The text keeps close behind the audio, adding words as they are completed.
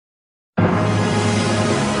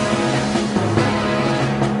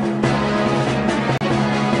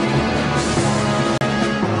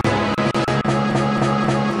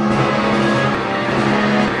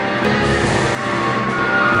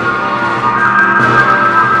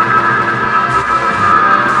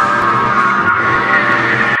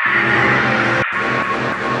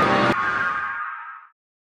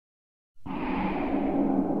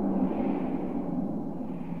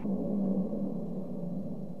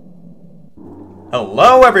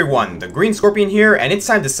Hello everyone, the Green Scorpion here, and it's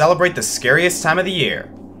time to celebrate the scariest time of the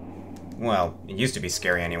year. Well, it used to be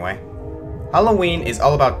scary anyway. Halloween is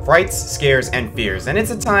all about frights, scares, and fears, and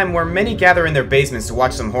it's a time where many gather in their basements to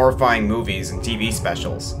watch some horrifying movies and TV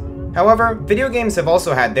specials. However, video games have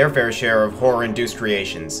also had their fair share of horror-induced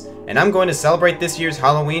creations, and I'm going to celebrate this year's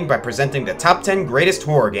Halloween by presenting the top 10 greatest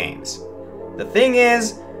horror games. The thing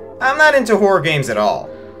is, I'm not into horror games at all.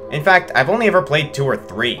 In fact, I've only ever played 2 or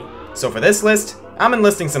 3. So for this list, I'm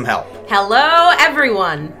enlisting some help. Hello,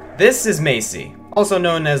 everyone! This is Macy, also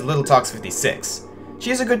known as Little Talks 56.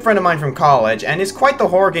 She is a good friend of mine from college and is quite the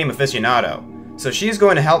horror game aficionado, so she is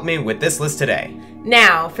going to help me with this list today.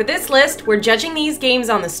 Now, for this list, we're judging these games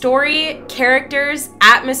on the story, characters,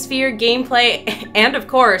 atmosphere, gameplay, and of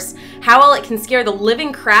course, how well it can scare the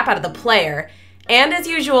living crap out of the player. And as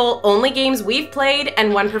usual, only games we've played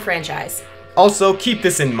and one per franchise. Also, keep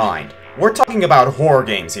this in mind. We're talking about horror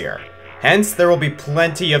games here. Hence, there will be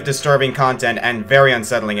plenty of disturbing content and very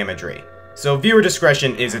unsettling imagery. So viewer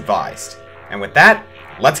discretion is advised. And with that,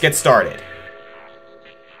 let's get started.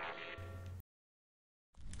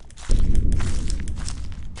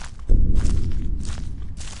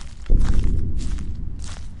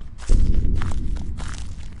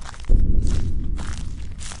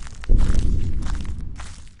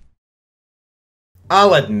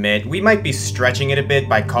 I'll admit, we might be stretching it a bit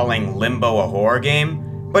by calling Limbo a horror game,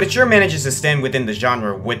 but it sure manages to stand within the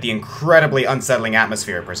genre with the incredibly unsettling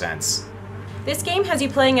atmosphere it presents. This game has you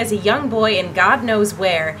playing as a young boy in God knows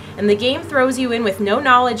where, and the game throws you in with no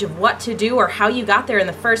knowledge of what to do or how you got there in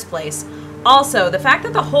the first place. Also, the fact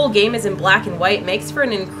that the whole game is in black and white makes for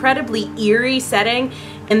an incredibly eerie setting,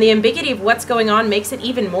 and the ambiguity of what's going on makes it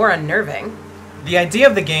even more unnerving. The idea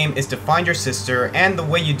of the game is to find your sister, and the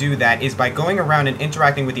way you do that is by going around and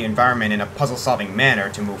interacting with the environment in a puzzle-solving manner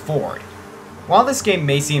to move forward. While this game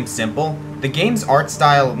may seem simple, the game's art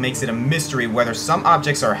style makes it a mystery whether some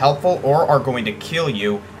objects are helpful or are going to kill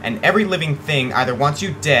you, and every living thing either wants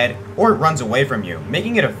you dead or it runs away from you,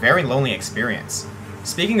 making it a very lonely experience.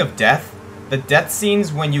 Speaking of death, the death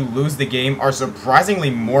scenes when you lose the game are surprisingly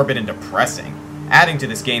morbid and depressing, adding to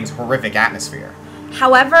this game's horrific atmosphere.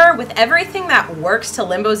 However, with everything that works to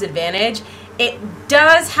Limbo's advantage, it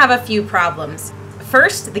does have a few problems.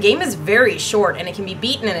 First, the game is very short and it can be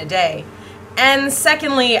beaten in a day. And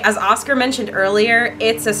secondly, as Oscar mentioned earlier,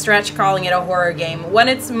 it's a stretch calling it a horror game when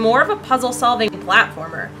it's more of a puzzle-solving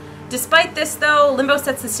platformer. Despite this though, Limbo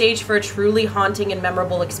sets the stage for a truly haunting and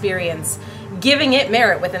memorable experience, giving it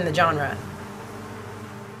merit within the genre.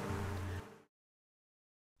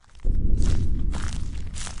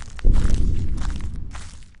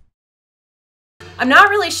 I'm not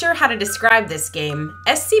really sure how to describe this game.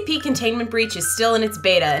 SCP Containment Breach is still in its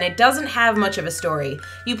beta, and it doesn't have much of a story.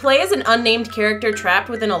 You play as an unnamed character trapped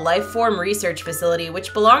within a life-form research facility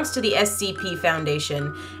which belongs to the SCP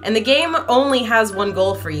Foundation, and the game only has one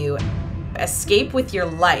goal for you: escape with your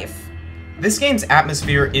life. This game's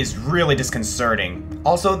atmosphere is really disconcerting.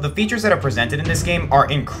 Also, the features that are presented in this game are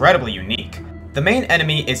incredibly unique. The main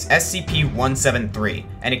enemy is SCP-173,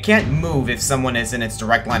 and it can't move if someone is in its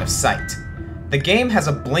direct line of sight. The game has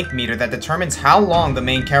a blink meter that determines how long the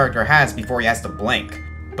main character has before he has to blink,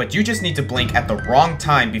 but you just need to blink at the wrong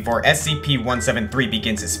time before SCP-173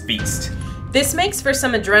 begins his feast. This makes for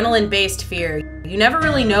some adrenaline-based fear. You never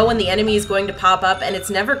really know when the enemy is going to pop up, and it's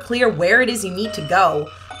never clear where it is you need to go.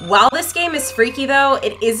 While this game is freaky though,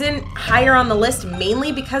 it isn't higher on the list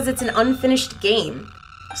mainly because it's an unfinished game.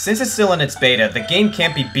 Since it's still in its beta, the game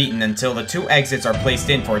can't be beaten until the 2 exits are placed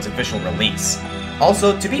in for its official release.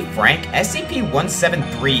 Also, to be frank,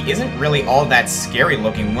 SCP-173 isn't really all that scary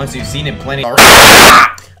looking once you've seen it plenty.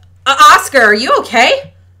 Oscar, are you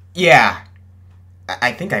okay? Yeah.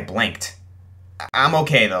 I think I blinked. I'm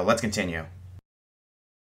okay though, let's continue.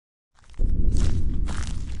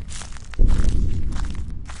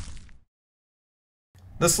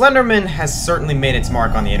 The Slenderman has certainly made its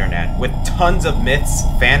mark on the internet, with tons of myths,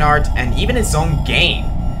 fan art, and even its own game.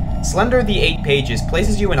 Slender the 8 Pages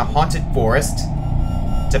places you in a haunted forest,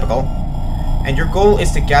 typical, and your goal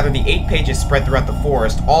is to gather the 8 pages spread throughout the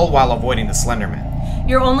forest, all while avoiding the Slenderman.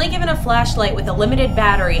 You're only given a flashlight with a limited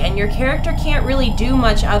battery, and your character can't really do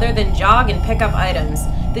much other than jog and pick up items.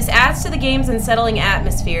 This adds to the game's unsettling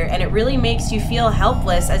atmosphere, and it really makes you feel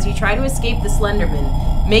helpless as you try to escape the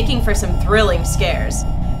Slenderman, making for some thrilling scares.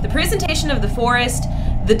 The presentation of the forest,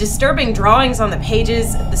 the disturbing drawings on the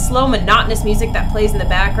pages, the slow monotonous music that plays in the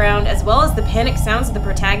background, as well as the panic sounds of the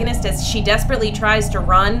protagonist as she desperately tries to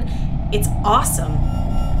run, it's awesome.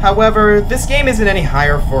 However, this game isn't any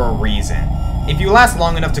higher for a reason. If you last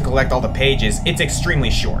long enough to collect all the pages, it's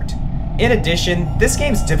extremely short. In addition, this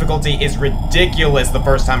game's difficulty is ridiculous the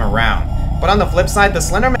first time around, but on the flip side, the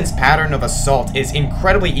Slenderman's pattern of assault is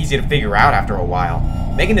incredibly easy to figure out after a while,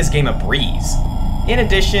 making this game a breeze. In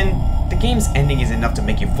addition, the game's ending is enough to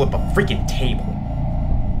make you flip a freaking table.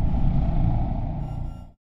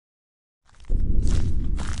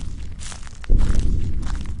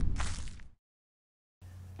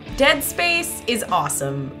 Dead Space is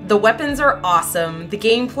awesome. The weapons are awesome. The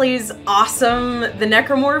gameplay's awesome. The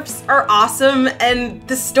necromorphs are awesome. And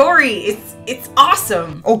the story, it's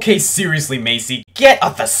awesome. Okay, seriously, Macy, get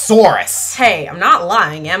a thesaurus! Hey, I'm not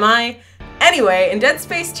lying, am I? Anyway, in Dead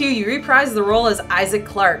Space 2, you reprise the role as Isaac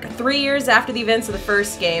Clarke, 3 years after the events of the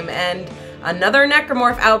first game, and another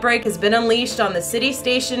necromorph outbreak has been unleashed on the city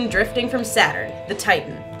station drifting from Saturn, the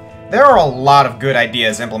Titan. There are a lot of good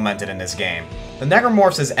ideas implemented in this game. The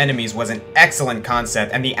necromorphs as enemies was an excellent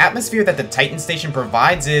concept, and the atmosphere that the Titan station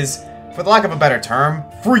provides is, for the lack of a better term,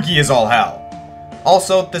 freaky as all hell.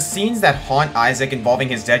 Also, the scenes that haunt Isaac involving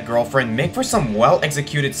his dead girlfriend make for some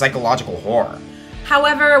well-executed psychological horror.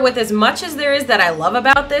 However, with as much as there is that I love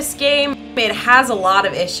about this game, it has a lot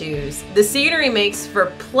of issues. The scenery makes for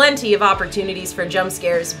plenty of opportunities for jump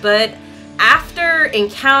scares, but after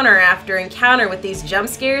encounter with these jump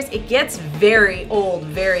scares, it gets very old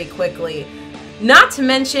very quickly. Not to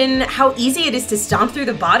mention how easy it is to stomp through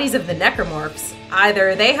the bodies of the necromorphs.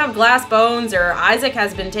 Either they have glass bones or Isaac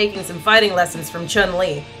has been taking some fighting lessons from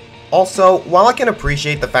Chun-Li. Also, while I can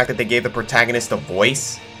appreciate the fact that they gave the protagonist a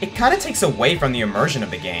voice, it kinda takes away from the immersion of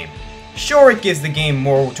the game. Sure, it gives the game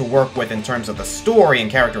more to work with in terms of the story and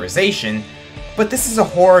characterization, but this is a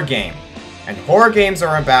horror game, and horror games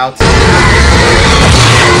are about...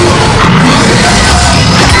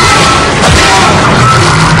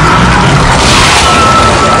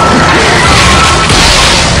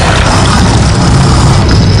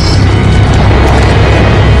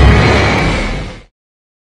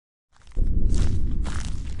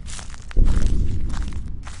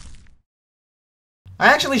 I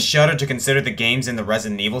actually shudder to consider the games in the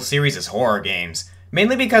Resident Evil series as horror games,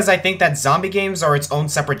 mainly because I think that zombie games are its own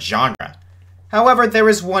separate genre. However, there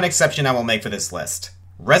is one exception I will make for this list.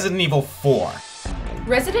 Resident Evil 4.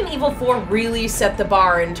 Resident Evil 4 really set the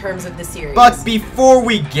bar in terms of the series. But before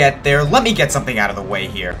we get there, let me get something out of the way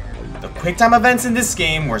here. The QuickTime events in this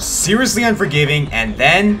game were seriously unforgiving, and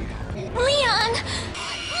then... Leon!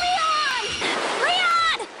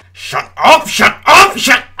 Shut up! Shut up!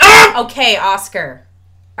 Shut up! Okay, Oscar.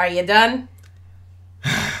 Are you done?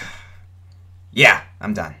 Yeah,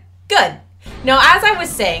 I'm done. Good. Now, as I was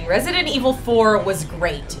saying, Resident Evil 4 was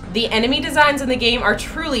great. The enemy designs in the game are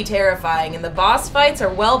truly terrifying, and the boss fights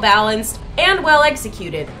are well balanced and well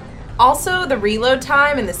executed. Also, the reload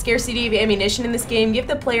time and the scarcity of ammunition in this game give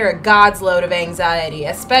the player a god's load of anxiety,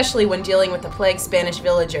 especially when dealing with the plagued Spanish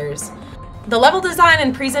villagers. The level design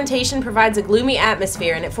and presentation provides a gloomy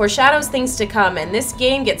atmosphere, and it foreshadows things to come, and this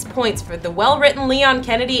game gets points for the well-written Leon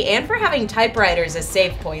Kennedy and for having typewriters as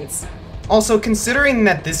save points. Also, considering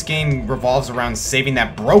that this game revolves around saving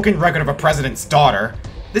that broken record of a president's daughter,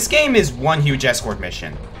 this game is one huge escort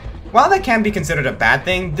mission. While that can be considered a bad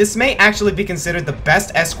thing, this may actually be considered the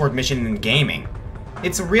best escort mission in gaming.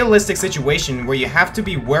 It's a realistic situation where you have to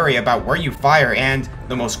be wary about where you fire, and,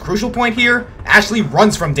 the most crucial point here, Ashley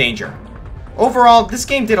runs from danger. Overall, this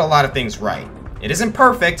game did a lot of things right. It isn't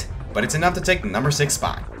perfect, but it's enough to take the number 6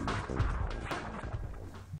 spot.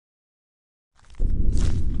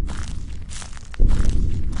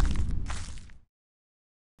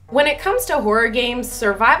 When it comes to horror games,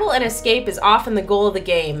 survival and escape is often the goal of the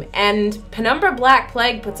game, and Penumbra Black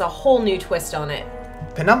Plague puts a whole new twist on it.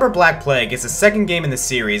 Penumbra Black Plague is the second game in the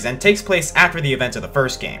series and takes place after the events of the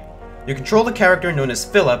first game. You control the character known as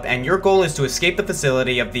Philip, and your goal is to escape the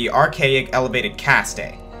facility of the Archaic Elevated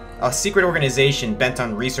Caste, a secret organization bent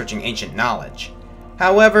on researching ancient knowledge.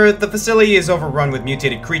 However, the facility is overrun with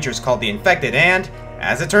mutated creatures called the Infected, and,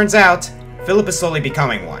 as it turns out, Philip is slowly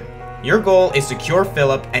becoming one. Your goal is to cure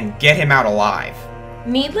Philip and get him out alive.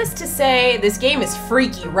 Needless to say, this game is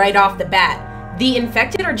freaky right off the bat. The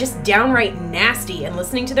Infected are just downright nasty, and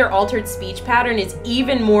listening to their altered speech pattern is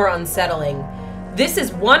even more unsettling. This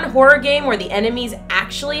is one horror game where the enemies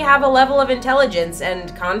actually have a level of intelligence,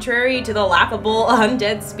 and contrary to the laughable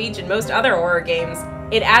undead speech in most other horror games,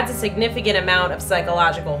 it adds a significant amount of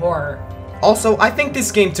psychological horror. Also, I think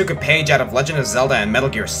this game took a page out of Legend of Zelda and Metal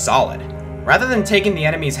Gear Solid. Rather than taking the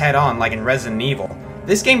enemies head-on like in Resident Evil,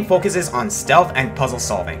 this game focuses on stealth and puzzle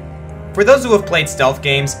solving. For those who have played stealth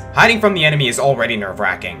games, hiding from the enemy is already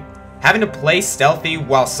nerve-wracking. Having to play stealthy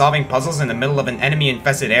while solving puzzles in the middle of an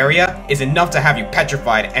enemy-infested area is enough to have you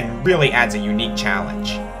petrified and really adds a unique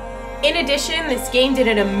challenge. In addition, this game did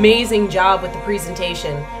an amazing job with the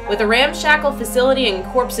presentation. With a ramshackle facility and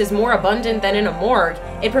corpses more abundant than in a morgue,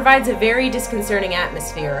 it provides a very disconcerting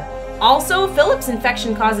atmosphere. Also, Philip's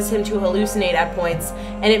infection causes him to hallucinate at points,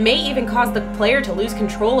 and it may even cause the player to lose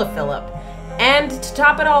control of Philip. And to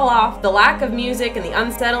top it all off, the lack of music and the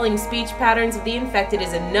unsettling speech patterns of the infected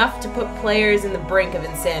is enough to put players in the brink of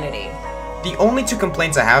insanity. The only two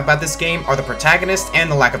complaints I have about this game are the protagonist and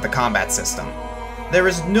the lack of the combat system. There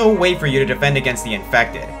is no way for you to defend against the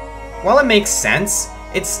infected. While it makes sense,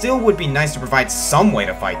 it still would be nice to provide some way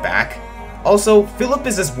to fight back. Also, Philip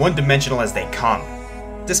is as one-dimensional as they come.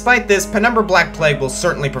 Despite this, Penumbra Black Plague will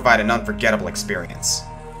certainly provide an unforgettable experience.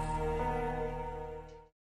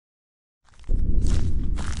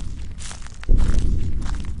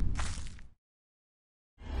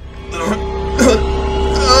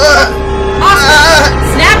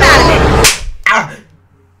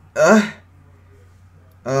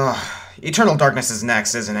 Eternal Darkness is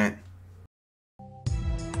next, isn't it?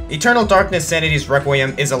 Eternal Darkness Sanity's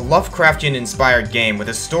Requiem is a Lovecraftian-inspired game with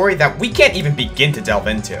a story that we can't even begin to delve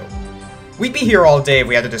into. We'd be here all day if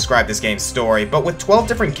we had to describe this game's story, but with 12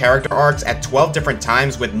 different character arcs at 12 different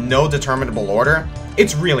times with no determinable order,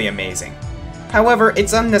 it's really amazing. However,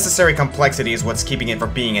 its unnecessary complexity is what's keeping it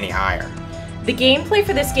from being any higher. The gameplay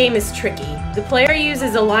for this game is tricky. The player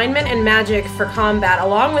uses alignment and magic for combat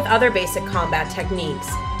along with other basic combat techniques.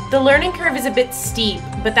 The learning curve is a bit steep,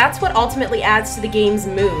 but that's what ultimately adds to the game's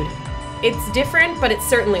mood. It's different, but it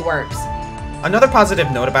certainly works. Another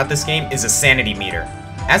positive note about this game is a sanity meter.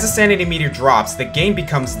 As the sanity meter drops, the game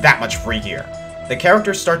becomes that much freakier. The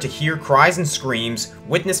characters start to hear cries and screams,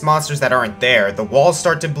 witness monsters that aren't there, the walls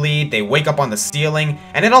start to bleed, they wake up on the ceiling,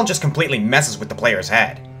 and it all just completely messes with the player's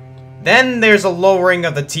head. Then there's a lowering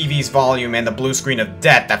of the TV's volume and the blue screen of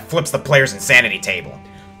death that flips the player's insanity table.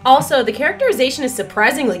 Also, the characterization is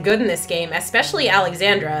surprisingly good in this game, especially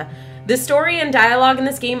Alexandra. The story and dialogue in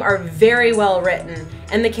this game are very well written,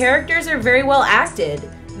 and the characters are very well acted.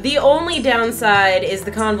 The only downside is the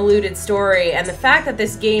convoluted story and the fact that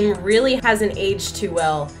this game really hasn't aged too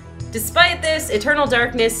well. Despite this, Eternal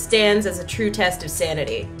Darkness stands as a true test of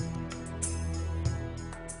sanity.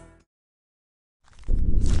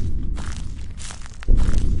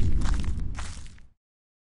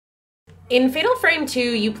 In Fatal Frame 2,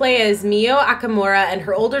 you play as Mio Akamura and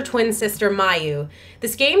her older twin sister Mayu.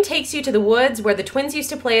 This game takes you to the woods where the twins used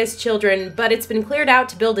to play as children, but it's been cleared out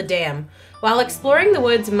to build a dam. While exploring the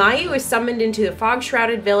woods, Mayu is summoned into the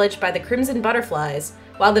fog-shrouded village by the Crimson Butterflies.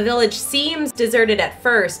 While the village seems deserted at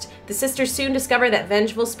first, the sisters soon discover that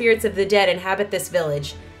vengeful spirits of the dead inhabit this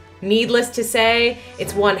village. Needless to say,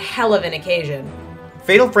 it's one hell of an occasion.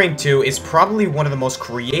 Fatal Frame 2 is probably one of the most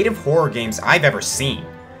creative horror games I've ever seen.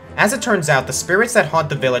 As it turns out, the spirits that haunt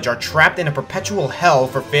the village are trapped in a perpetual hell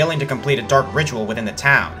for failing to complete a dark ritual within the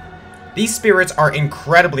town. These spirits are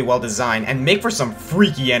incredibly well designed and make for some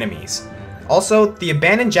freaky enemies. Also, the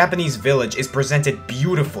abandoned Japanese village is presented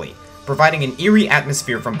beautifully, providing an eerie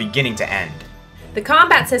atmosphere from beginning to end. The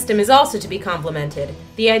combat system is also to be complimented.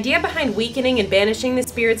 The idea behind weakening and banishing the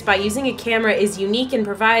spirits by using a camera is unique and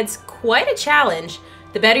provides quite a challenge.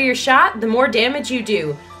 The better your shot, the more damage you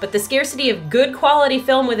do, but the scarcity of good quality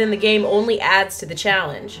film within the game only adds to the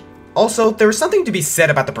challenge. Also, there is something to be said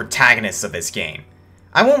about the protagonists of this game.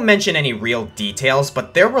 I won't mention any real details,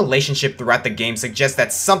 but their relationship throughout the game suggests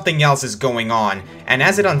that something else is going on, and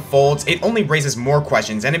as it unfolds, it only raises more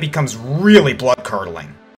questions and it becomes really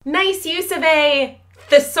blood-curdling. Nice use of a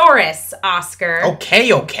thesaurus, Oscar.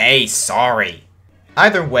 Okay, sorry.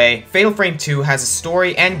 Either way, Fatal Frame 2 has a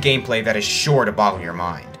story and gameplay that is sure to boggle your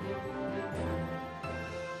mind.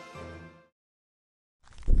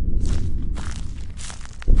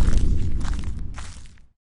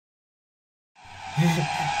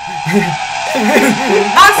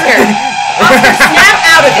 Oscar, snap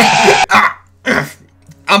out of it!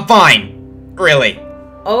 I'm fine. Really.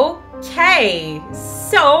 Okay,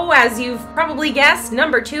 so as you've probably guessed,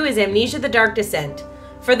 number 2 is Amnesia: The Dark Descent.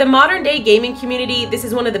 For the modern-day gaming community, this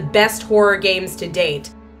is one of the best horror games to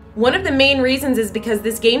date. One of the main reasons is because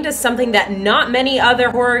this game does something that not many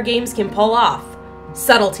other horror games can pull off: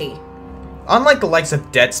 subtlety. Unlike the likes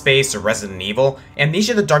of Dead Space or Resident Evil,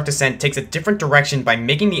 Amnesia: The Dark Descent takes a different direction by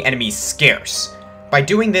making the enemies scarce. By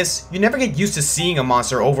doing this, you never get used to seeing a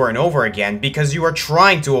monster over and over again because you are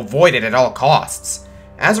trying to avoid it at all costs.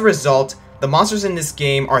 As a result, the monsters in this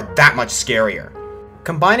game are that much scarier.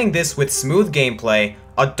 Combining this with smooth gameplay,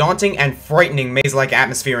 a daunting and frightening maze-like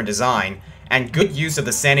atmosphere and design, and good use of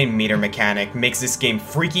the sanity meter mechanic makes this game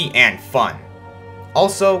freaky and fun.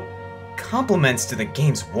 Also, compliments to the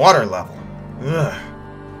game's water level. Ugh.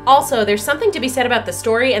 Also, there's something to be said about the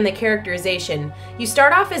story and the characterization. You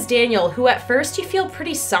start off as Daniel, who at first you feel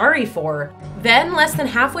pretty sorry for. Then, less than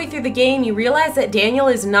halfway through the game, you realize that Daniel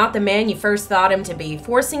is not the man you first thought him to be,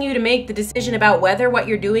 forcing you to make the decision about whether what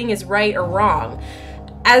you're doing is right or wrong.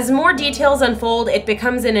 As more details unfold, it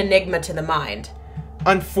becomes an enigma to the mind.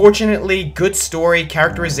 Unfortunately, good story,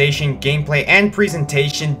 characterization, gameplay, and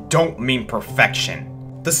presentation don't mean perfection.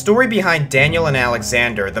 The story behind Daniel and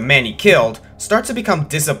Alexander, the man he killed, starts to become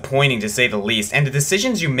disappointing to say the least, and the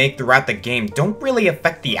decisions you make throughout the game don't really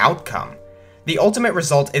affect the outcome. The ultimate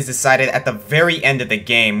result is decided at the very end of the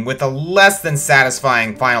game, with a less than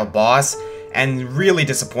satisfying final boss, and really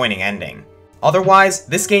disappointing ending. Otherwise,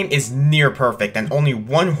 this game is near perfect, and only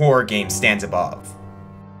one horror game stands above.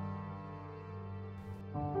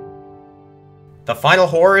 The final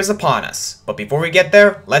horror is upon us, but before we get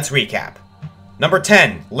there, let's recap. Number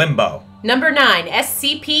 10, Limbo. Number 9,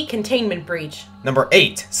 SCP Containment Breach. Number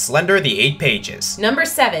 8, Slender the 8 Pages. Number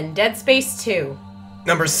 7, Dead Space 2.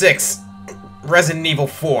 Number 6, Resident Evil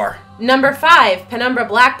 4. Number 5, Penumbra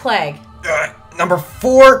Black Plague. Number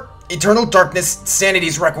 4, Eternal Darkness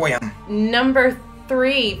Sanity's Requiem. Number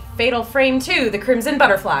 3, Fatal Frame 2, The Crimson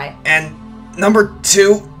Butterfly. And number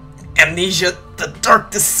 2, Amnesia the Dark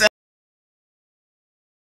Descent.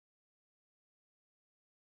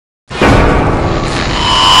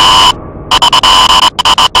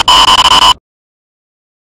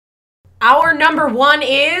 Our number 1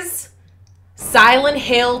 is Silent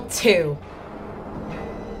Hill 2.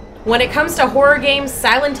 When it comes to horror games,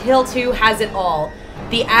 Silent Hill 2 has it all.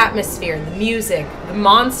 The atmosphere, the music, the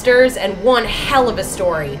monsters, and one hell of a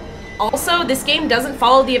story. Also, this game doesn't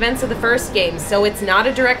follow the events of the first game, so it's not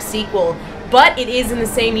a direct sequel, but it is in the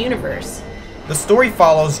same universe. The story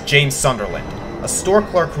follows James Sunderland, a store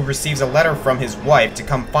clerk who receives a letter from his wife to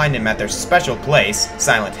come find him at their special place,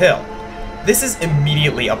 Silent Hill. This is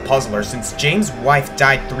immediately a puzzler since James' wife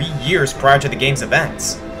died 3 years prior to the game's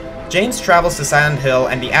events. James travels to Silent Hill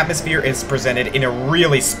and the atmosphere is presented in a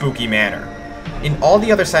really spooky manner. In all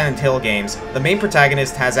the other Silent Hill games, the main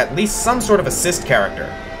protagonist has at least some sort of assist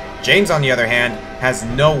character. James, on the other hand, has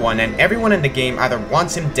no one, and everyone in the game either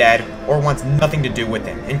wants him dead or wants nothing to do with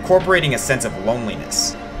him, incorporating a sense of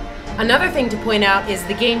loneliness. Another thing to point out is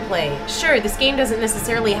the gameplay. Sure, this game doesn't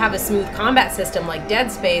necessarily have a smooth combat system like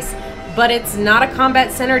Dead Space, but it's not a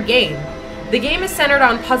combat-centered game. The game is centered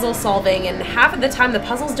on puzzle solving, and half of the time the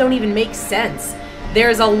puzzles don't even make sense.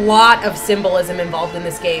 There's a lot of symbolism involved in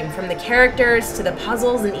this game, from the characters to the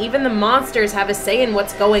puzzles, and even the monsters have a say in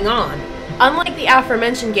what's going on. Unlike the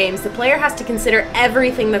aforementioned games, the player has to consider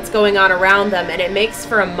everything that's going on around them, and it makes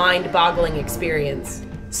for a mind-boggling experience.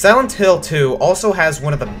 Silent Hill 2 also has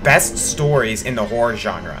one of the best stories in the horror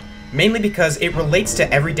genre, mainly because it relates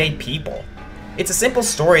to everyday people. It's a simple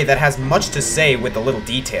story that has much to say with the little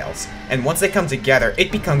details, and once they come together,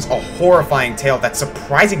 it becomes a horrifying tale that's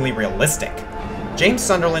surprisingly realistic. James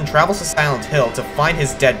Sunderland travels to Silent Hill to find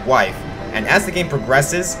his dead wife, and as the game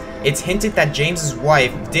progresses, it's hinted that James's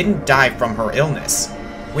wife didn't die from her illness.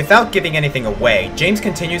 Without giving anything away, James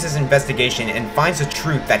continues his investigation and finds a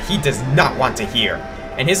truth that he does not want to hear,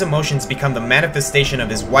 and his emotions become the manifestation of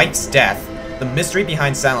his wife's death, the mystery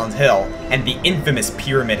behind Silent Hill, and the infamous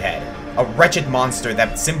Pyramid Head, a wretched monster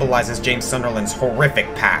that symbolizes James Sunderland's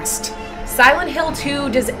horrific past. Silent Hill 2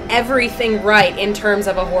 does everything right in terms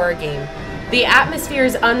of a horror game. The atmosphere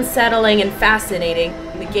is unsettling and fascinating,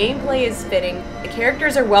 the gameplay is fitting, the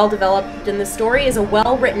characters are well developed, and the story is a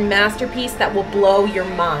well-written masterpiece that will blow your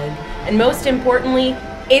mind. And most importantly,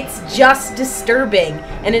 it's just disturbing,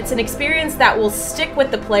 and it's an experience that will stick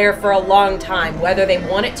with the player for a long time, whether they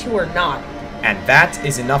want it to or not. And that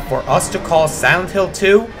is enough for us to call Silent Hill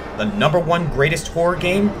 2 the #1 greatest horror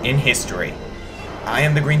game in history. I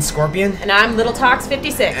am the Green Scorpion. And I'm Little Talks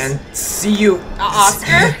 56. And see you...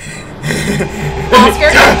 Oscar?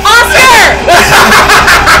 Oscar? Oscar!